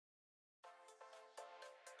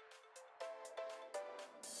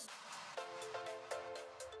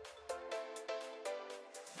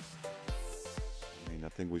mean, I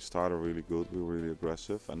think we started really good, we were really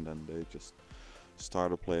aggressive, and then they just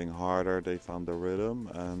started playing harder, they found their rhythm,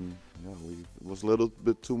 and yeah, it was a little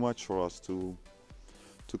bit too much for us to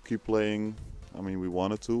keep playing. I mean, we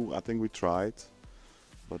wanted to, I think we tried,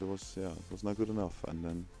 but it was not good enough, and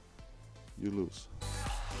then you lose.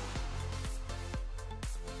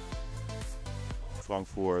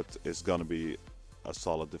 Frankfurt is going to be a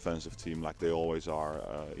solid defensive team like they always are,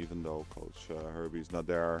 even though Coach Herbie is not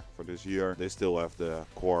there for this year. They still have the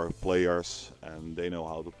core players and they know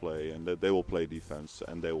how to play, and they will play defense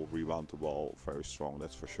and they will rebound the ball very strong,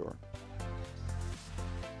 that's for sure.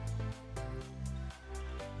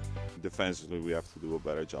 Defensively we have to do a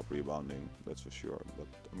better job rebounding, that's for sure. But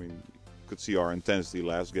I mean, you could see our intensity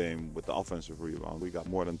last game with the offensive rebound. We got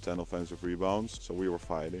more than 10 offensive rebounds, so we were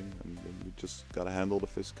fighting, and we just got to handle the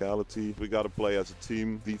physicality. We got to play as a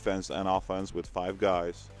team, defense and offense, with 5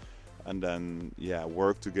 guys, and then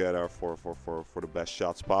work together for the best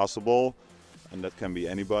shots possible. And that can be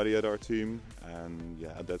anybody at our team, and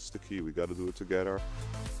that's the key. We got to do it together.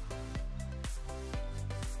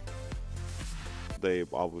 They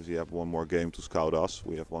obviously have one more game to scout us.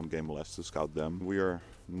 We have one game less to scout them. We are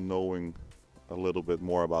knowing a little bit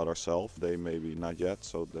more about ourselves. They maybe not yet,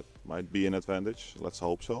 so that might be an advantage. Let's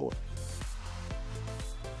hope so.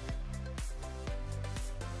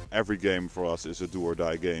 Every game for us is a do or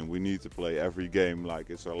die game. We need to play every game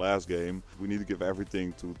like it's our last game. We need to give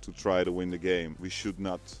everything to try to win the game. We should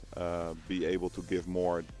not be able to give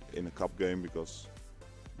more in a cup game, because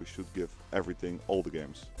we should give everything all the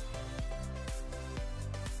games.